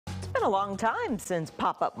been a long time since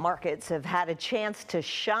pop-up markets have had a chance to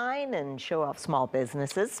shine and show off small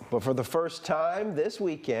businesses. But for the first time this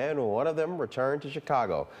weekend, one of them returned to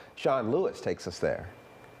Chicago. Sean Lewis takes us there.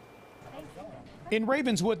 In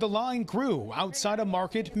Ravenswood, the line grew outside a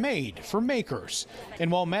market made for makers.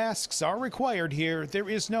 And while masks are required here, there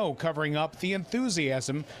is no covering up the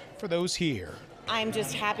enthusiasm for those here. I'm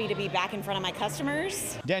just happy to be back in front of my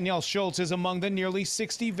customers. Danielle Schultz is among the nearly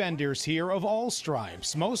 60 vendors here of all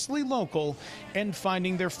stripes, mostly local, and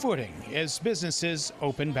finding their footing as businesses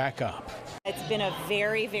open back up. It's been a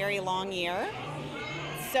very, very long year.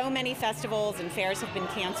 So many festivals and fairs have been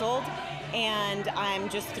canceled, and I'm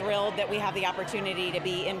just thrilled that we have the opportunity to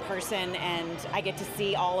be in person and I get to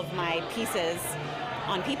see all of my pieces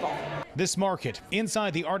on people. This market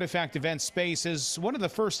inside the Artifact event space is one of the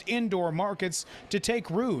first indoor markets to take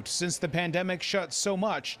root since the pandemic shut so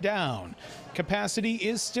much down. Capacity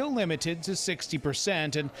is still limited to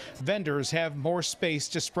 60%, and vendors have more space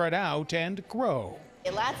to spread out and grow.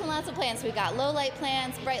 Lots and lots of plants. We've got low light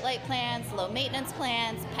plants, bright light plants, low maintenance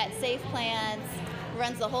plants, pet safe plants,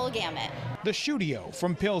 runs the whole gamut. The Studio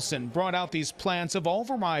from Pilsen brought out these plants of all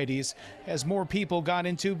varieties as more people got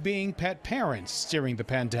into being pet parents during the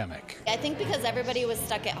pandemic. I think because everybody was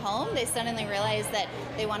stuck at home, they suddenly realized that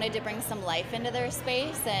they wanted to bring some life into their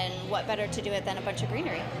space, and what better to do it than a bunch of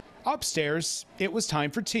greenery. Upstairs, it was time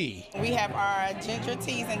for tea. We have our ginger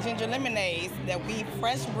teas and ginger lemonades that we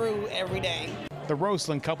fresh brew every day. The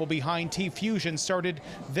Roseland couple behind Tea Fusion started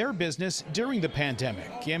their business during the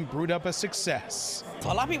pandemic and brewed up a success.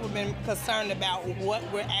 So a lot of people have been concerned about what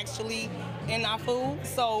we're actually in our food.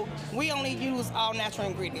 So we only use all natural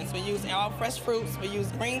ingredients. We use all fresh fruits, we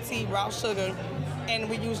use green tea, raw sugar, and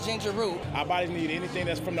we use ginger root. Our bodies need anything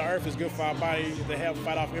that's from the earth is good for our bodies to help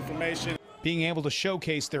fight off inflammation. Being able to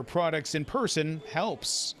showcase their products in person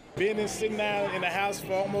helps. Being sitting down in the house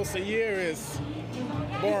for almost a year is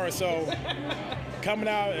boring, so coming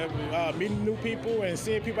out, meeting new people and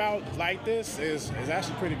seeing people out like this is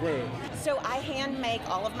actually pretty good. So I hand make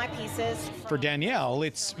all of my pieces. For Danielle,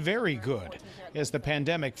 it's very good, as the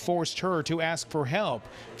pandemic forced her to ask for help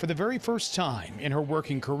for the very first time in her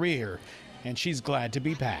working career, and she's glad to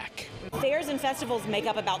be back. Fairs and festivals make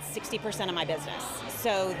up about 60% of my business.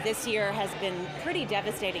 So this year has been pretty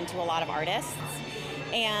devastating to a lot of artists.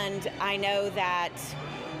 And I know that,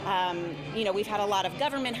 we've had a lot of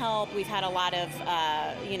government help, we've had a lot of,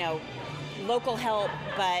 local help,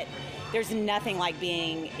 but there's nothing like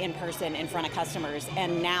being in person in front of customers.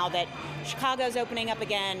 And now that Chicago's opening up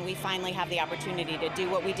again, we finally have the opportunity to do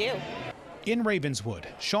what we do. In Ravenswood,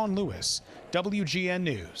 Sean Lewis, WGN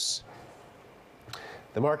News.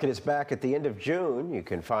 The market is back at the end of June. You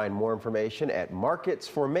can find more information at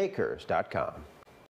marketsformakers.com.